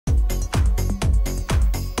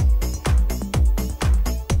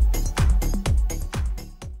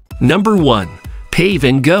Number 1.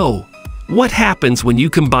 Pave&Go. What happens when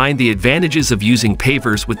you combine the advantages of using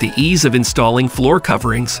pavers with the ease of installing floor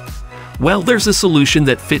coverings? Well, there's a solution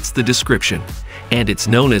that fits the description, and it's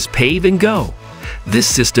known as Pave&Go. This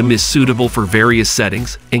system is suitable for various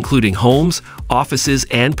settings, including homes, offices,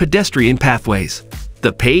 and pedestrian pathways.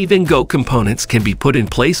 The Pave&Go components can be put in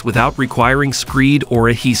place without requiring screed or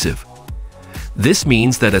adhesive. This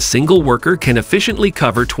means that a single worker can efficiently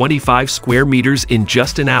cover 25 square meters in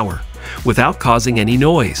just an hour, without causing any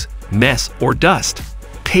noise, mess, or dust.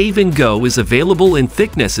 Pave&Go is available in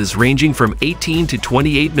thicknesses ranging from 18 to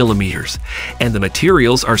 28 millimeters, and the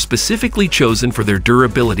materials are specifically chosen for their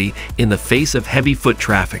durability in the face of heavy foot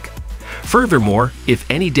traffic. Furthermore, if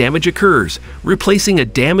any damage occurs, replacing a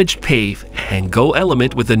damaged Pave&Go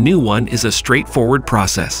element with a new one is a straightforward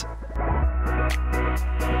process.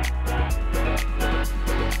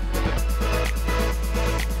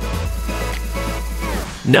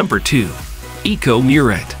 Number 2.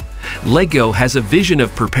 Eco-Murette. LEGO has a vision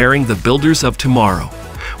of preparing the builders of tomorrow.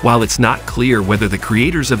 While it's not clear whether the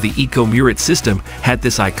creators of the Eco-Murette system had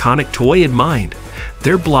this iconic toy in mind,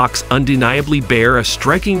 their blocks undeniably bear a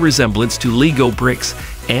striking resemblance to Lego bricks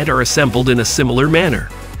and are assembled in a similar manner.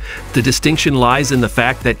 The distinction lies in the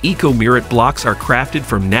fact that Eco-Murette blocks are crafted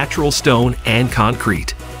from natural stone and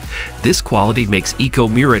concrete. This quality makes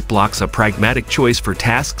Eco-Murette blocks a pragmatic choice for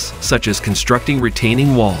tasks such as constructing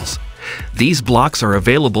retaining walls. These blocks are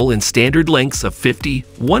available in standard lengths of 50,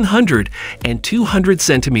 100, and 200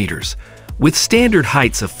 centimeters, with standard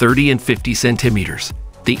heights of 30 and 50 centimeters.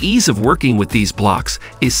 The ease of working with these blocks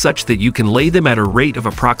is such that you can lay them at a rate of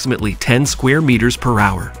approximately 10 square meters per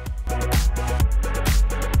hour.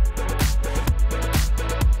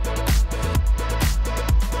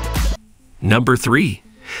 Number 3.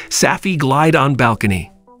 Safi Glide-On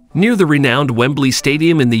Balcony. Near the renowned Wembley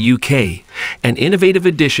Stadium in the UK, an innovative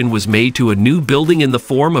addition was made to a new building in the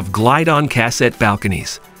form of glide-on cassette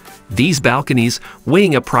balconies. These balconies,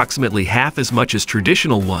 weighing approximately half as much as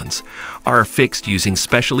traditional ones, are affixed using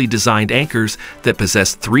specially designed anchors that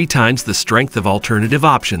possess 3 times the strength of alternative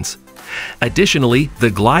options. Additionally, the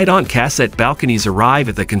glide-on cassette balconies arrive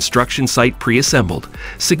at the construction site pre-assembled,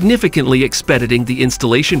 significantly expediting the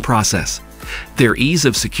installation process. Their ease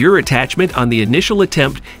of secure attachment on the initial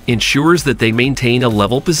attempt ensures that they maintain a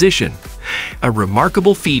level position. A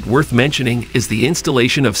remarkable feat worth mentioning is the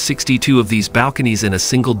installation of 62 of these balconies in a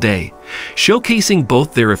single day, showcasing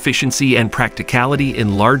both their efficiency and practicality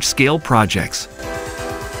in large-scale projects.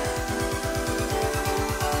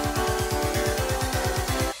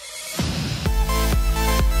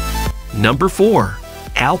 Number 4.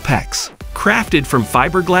 Alpex. Crafted from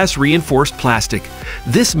fiberglass reinforced plastic,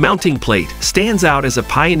 this mounting plate stands out as a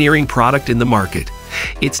pioneering product in the market.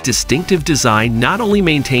 Its distinctive design not only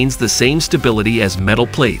maintains the same stability as metal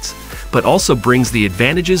plates, but also brings the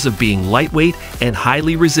advantages of being lightweight and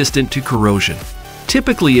highly resistant to corrosion.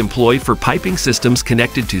 Typically employed for piping systems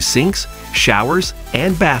connected to sinks, showers,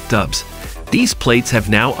 and bathtubs, these plates have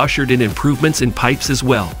now ushered in improvements in pipes as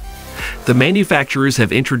well. The manufacturers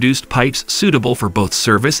have introduced pipes suitable for both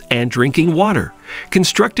service and drinking water,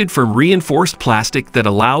 constructed from reinforced plastic that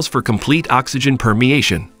allows for complete oxygen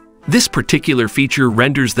permeation. This particular feature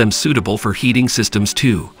renders them suitable for heating systems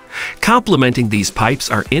too. Complementing these pipes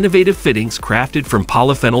are innovative fittings crafted from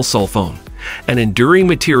polyphenol sulfone, an enduring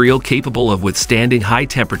material capable of withstanding high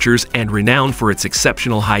temperatures and renowned for its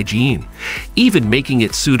exceptional hygiene, even making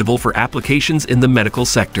it suitable for applications in the medical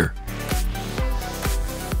sector.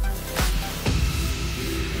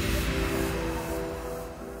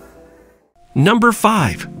 Number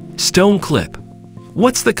 5. Stone Clip.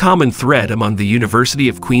 What's the common thread among the University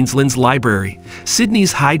of Queensland's library,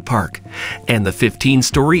 Sydney's Hyde Park, and the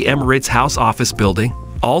 15-story Emirates House office building,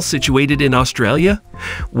 all situated in Australia?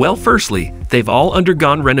 Well, firstly, they've all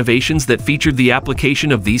undergone renovations that featured the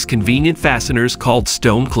application of these convenient fasteners called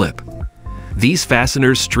Stone Clip. These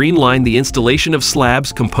fasteners streamline the installation of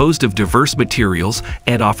slabs composed of diverse materials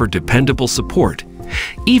and offer dependable support,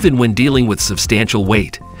 even when dealing with substantial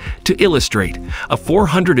weight. To illustrate, a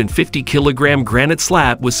 450-kilogram granite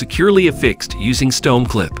slab was securely affixed using Stone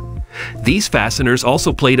Clip. These fasteners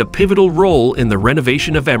also played a pivotal role in the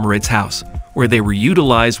renovation of Emirates House, where they were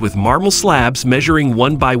utilized with marble slabs measuring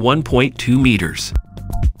 1 by 1.2 meters.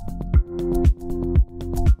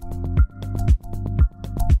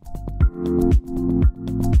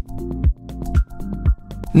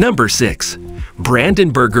 Number 6.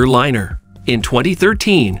 Brandenburger Liner. In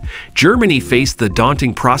 2013, Germany faced the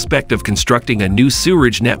daunting prospect of constructing a new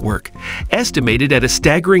sewerage network, estimated at a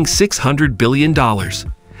staggering $600 billion.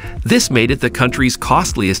 This made it the country's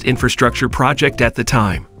costliest infrastructure project at the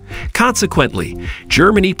time, Consequently,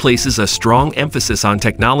 Germany places a strong emphasis on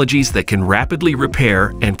technologies that can rapidly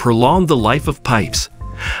repair and prolong the life of pipes.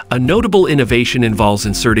 A notable innovation involves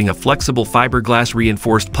inserting a flexible fiberglass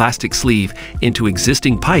reinforced plastic sleeve into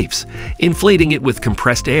existing pipes, inflating it with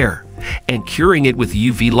compressed air, and curing it with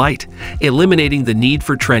UV light, eliminating the need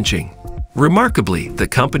for trenching. Remarkably, the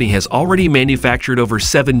company has already manufactured over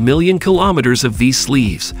 7 million kilometers of these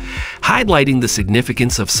sleeves, highlighting the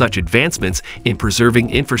significance of such advancements in preserving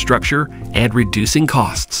infrastructure and reducing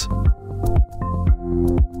costs.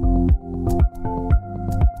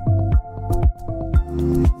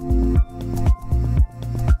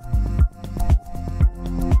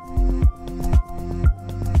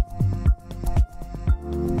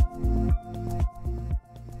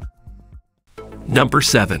 Number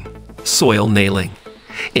 7. Soil nailing.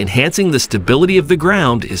 Enhancing the stability of the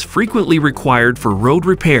ground is frequently required for road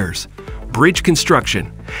repairs, bridge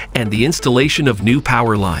construction, and the installation of new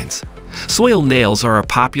power lines. Soil nails are a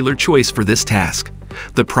popular choice for this task.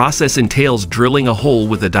 The process entails drilling a hole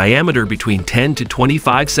with a diameter between 10 to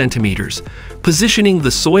 25 centimeters, positioning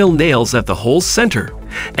the soil nails at the hole's center,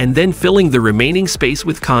 and then filling the remaining space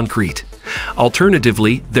with concrete.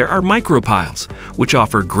 Alternatively, there are micropiles, which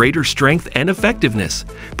offer greater strength and effectiveness,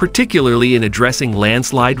 particularly in addressing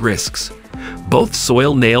landslide risks. Both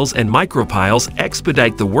soil nails and micropiles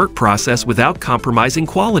expedite the work process without compromising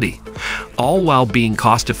quality, all while being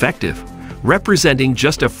cost-effective, representing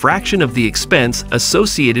just a fraction of the expense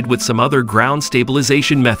associated with some other ground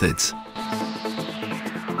stabilization methods.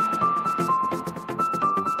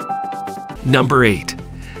 Number 8.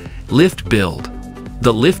 Lift build.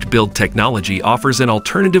 The lift build technology offers an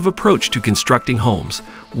alternative approach to constructing homes,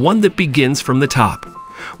 one that begins from the top.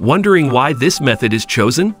 Wondering why this method is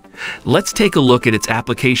chosen? Let's take a look at its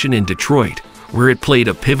application in Detroit, where it played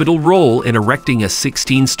a pivotal role in erecting a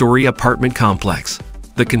 16-story apartment complex.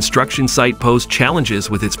 The construction site posed challenges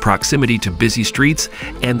with its proximity to busy streets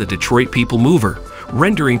and the Detroit people mover,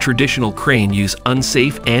 rendering traditional crane use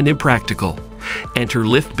unsafe and impractical. Enter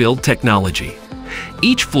lift build technology.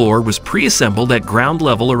 Each floor was pre-assembled at ground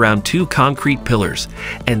level around 2 concrete pillars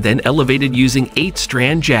and then elevated using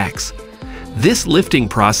 8-strand jacks. This lifting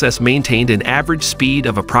process maintained an average speed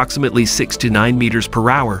of approximately 6 to 9 meters per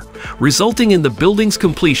hour, resulting in the building's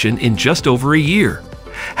completion in just over a year.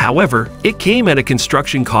 However, it came at a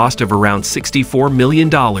construction cost of around $64 million.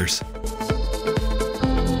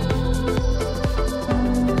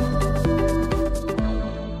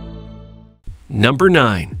 Number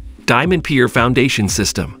 9. Diamond Pier Foundation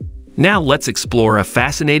System. Now let's explore a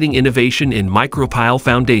fascinating innovation in micropile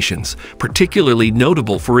foundations, particularly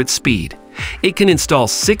notable for its speed. It can install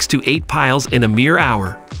 6 to 8 piles in a mere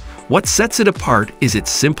hour. What sets it apart is its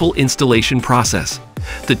simple installation process.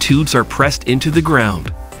 The tubes are pressed into the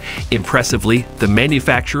ground. Impressively, the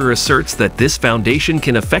manufacturer asserts that this foundation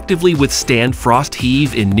can effectively withstand frost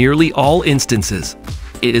heave in nearly all instances.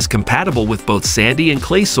 It is compatible with both sandy and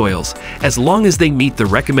clay soils, as long as they meet the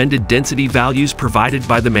recommended density values provided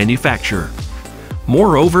by the manufacturer.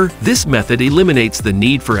 Moreover, this method eliminates the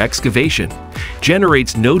need for excavation,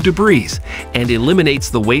 generates no debris, and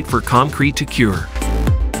eliminates the wait for concrete to cure.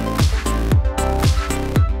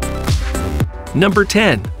 Number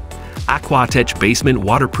 10. Aquatech Basement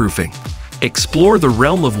Waterproofing. Explore the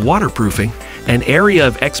realm of waterproofing, an area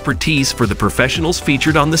of expertise for the professionals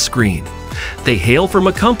featured on the screen. They hail from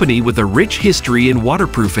a company with a rich history in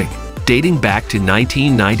waterproofing, dating back to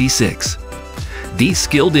 1996. These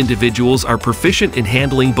skilled individuals are proficient in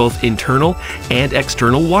handling both internal and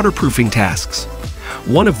external waterproofing tasks.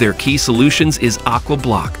 One of their key solutions is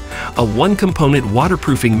AquaBlock, a one-component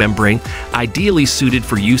waterproofing membrane ideally suited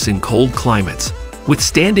for use in cold climates,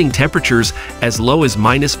 withstanding temperatures as low as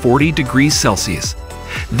 -40 degrees Celsius.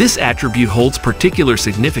 This attribute holds particular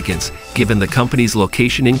significance given the company's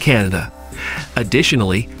location in Canada.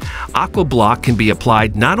 Additionally, AquaBlock can be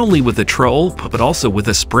applied not only with a trowel but also with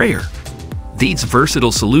a sprayer. These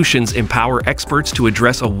versatile solutions empower experts to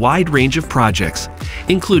address a wide range of projects,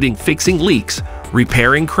 including fixing leaks,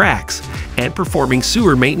 repairing cracks, and performing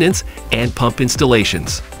sewer maintenance and pump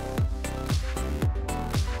installations.